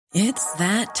It's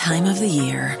that time of the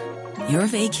year. Your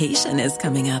vacation is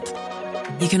coming up.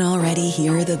 You can already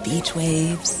hear the beach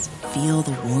waves, feel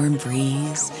the warm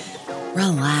breeze,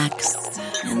 relax,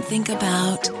 and think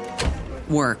about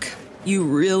work. You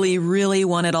really, really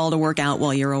want it all to work out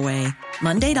while you're away.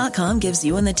 Monday.com gives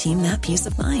you and the team that peace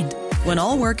of mind. When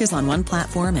all work is on one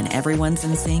platform and everyone's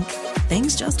in sync,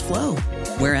 things just flow.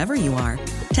 Wherever you are,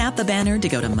 tap the banner to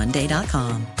go to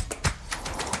Monday.com.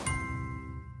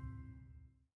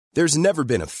 There's never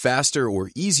been a faster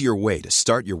or easier way to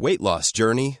start your weight loss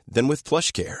journey than with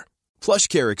PlushCare.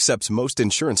 PlushCare accepts most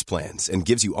insurance plans and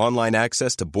gives you online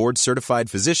access to board-certified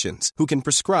physicians who can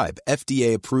prescribe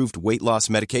FDA-approved weight loss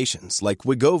medications like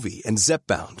Wegovy and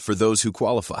Zepbound for those who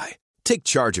qualify. Take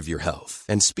charge of your health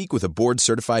and speak with a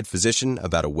board-certified physician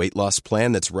about a weight loss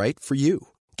plan that's right for you.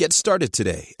 Get started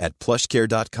today at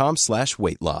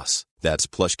plushcare.com/weight loss. That's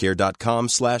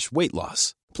plushcare.com/weight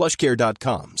loss.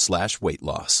 plushcare.com/weight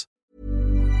loss.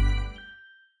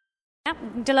 Yeah,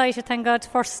 I'm delighted, thank God.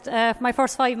 My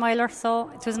first 5 miler, so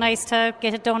it was nice to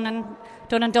get it done and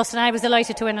dusted, and I was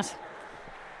delighted to win it.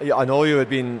 Yeah, I know you had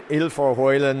been ill for a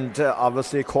while, and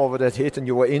obviously COVID had hit and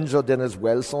you were injured then as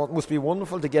well, so it must be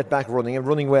wonderful to get back running and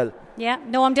running well. Yeah,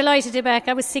 no, I'm delighted to be back.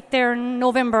 I was sick there in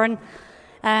November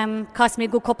and cost me a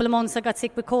good couple of months. I got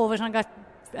sick with COVID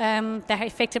and that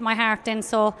affected my heart then,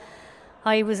 so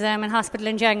I was in hospital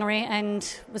in January and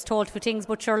was told for things,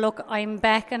 but sure, look, I'm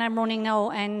back and I'm running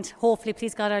now, and hopefully,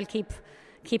 please God, I'll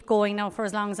keep going now for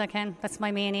as long as I can. That's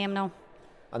my main aim now.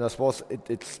 And I suppose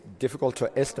it's difficult to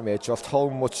estimate just how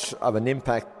much of an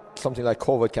impact something like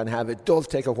COVID can have. It does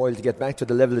take a while to get back to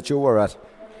the level that you were at.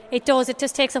 It does. It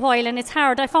just takes a while, and it's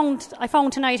hard. I found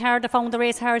tonight hard. I found the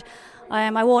race hard.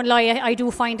 I won't lie. I do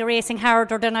find the racing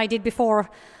harder than I did before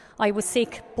I was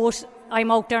sick. But I'm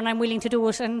out there and I'm willing to do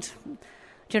it. And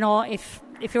you know, if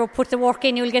you put the work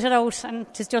in, you'll get it out. And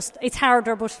it's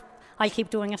harder, but I'll keep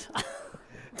doing it.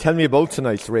 Tell me about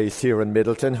tonight's race here in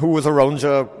Middleton. Who was around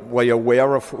you? Were you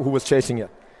aware of who was chasing you?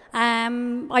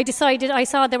 I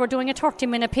saw they were doing a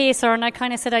 30-minute pacer, and I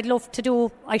kind of said I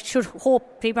should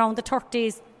hope be around the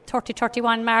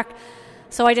 30-31 mark.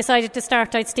 So I decided to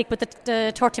start, I'd stick with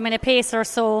the 30-minute pacer.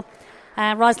 So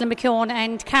Rosalind McKeown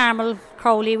and Carmel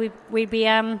Crowley, we'd be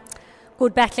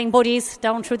good battling buddies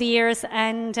down through the years.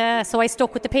 And so I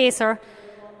stuck with the pacer,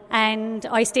 and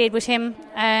I stayed with him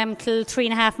till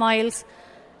 3.5 miles.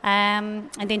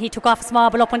 And then he took off a small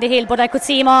ball up on the hill, but I could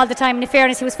see him all the time. In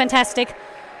fairness, he was fantastic.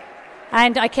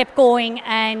 And I kept going,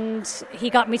 and he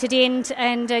got me to the end,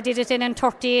 and I did it in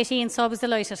 30-18, so I was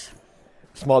delighted.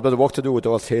 Small bit of work to do with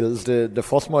those hills. The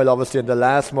first mile, obviously, and the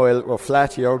last mile were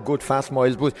flat here, good fast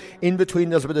miles, but in between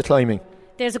there's a bit of climbing.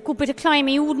 There's a good bit of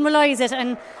climbing, you wouldn't realise it,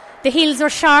 and the hills are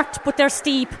short, but they're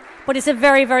steep. But it's a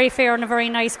very, very fair and a very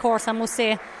nice course, I must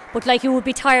say. But like, you would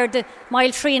be tired, the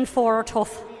mile 3 and 4 are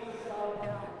tough.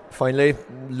 Finally,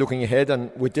 looking ahead,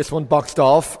 and with this one boxed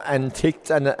off and ticked,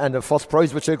 and the first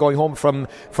prize which you're going home from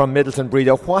Middleton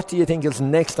Breeder, what do you think is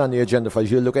next on the agenda for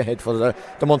you look ahead for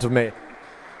the month of May?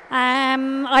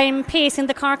 I'm pacing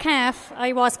the Cork Half.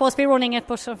 I was supposed to be running it,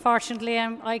 but unfortunately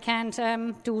I can't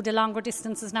do the longer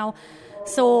distances now.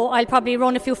 So I'll probably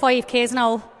run a few 5Ks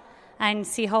now and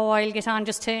see how I'll get on,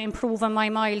 just to improve on my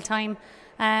mile time.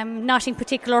 Nothing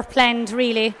particular planned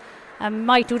really. I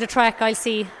might do the track, I'll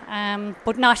see,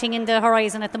 but nothing in the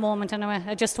horizon at the moment anyway.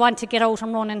 I just want to get out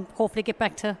and run and hopefully get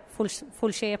back to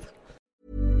full shape.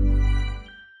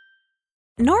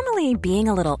 Normally, being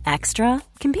a little extra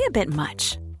can be a bit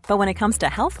much, but when it comes to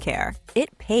healthcare,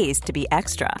 it pays to be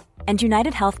extra. And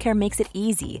United Healthcare makes it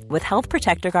easy with Health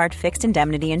Protector Guard fixed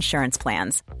indemnity insurance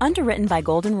plans. Underwritten by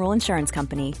Golden Rule Insurance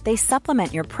Company, they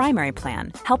supplement your primary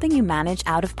plan, helping you manage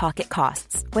out-of-pocket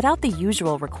costs without the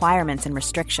usual requirements and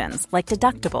restrictions like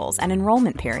deductibles and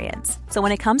enrollment periods. So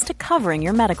when it comes to covering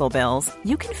your medical bills,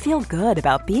 you can feel good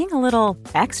about being a little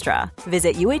extra.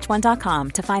 Visit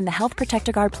uh1.com to find the Health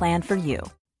Protector Guard plan for you.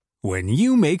 When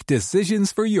you make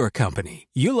decisions for your company,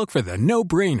 you look for the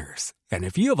no-brainers. And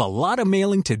if you have a lot of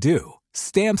mailing to do,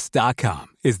 Stamps.com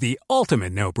is the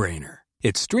ultimate no-brainer.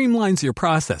 It streamlines your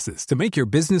processes to make your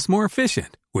business more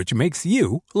efficient, which makes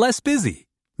you less busy.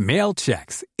 Mail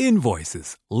checks,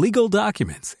 invoices, legal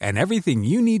documents, and everything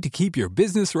you need to keep your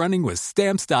business running with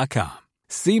Stamps.com.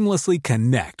 Seamlessly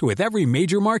connect with every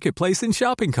major marketplace and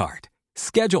shopping cart.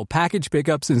 Schedule package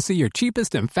pickups and see your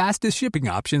cheapest and fastest shipping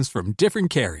options from different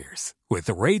carriers, with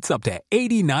rates up to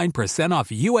 89% off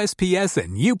USPS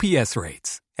and UPS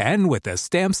rates. And with the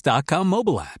Stamps.com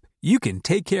mobile app, you can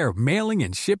take care of mailing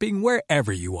and shipping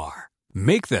wherever you are.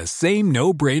 Make the same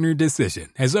no-brainer decision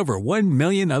as over 1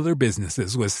 million other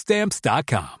businesses with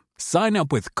Stamps.com. Sign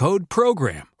up with code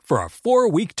PROGRAM for a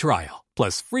 4-week trial,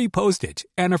 plus free postage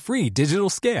and a free digital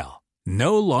scale.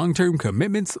 No long-term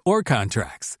commitments or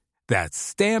contracts. That's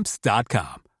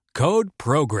Stamps.com. Code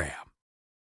PROGRAM.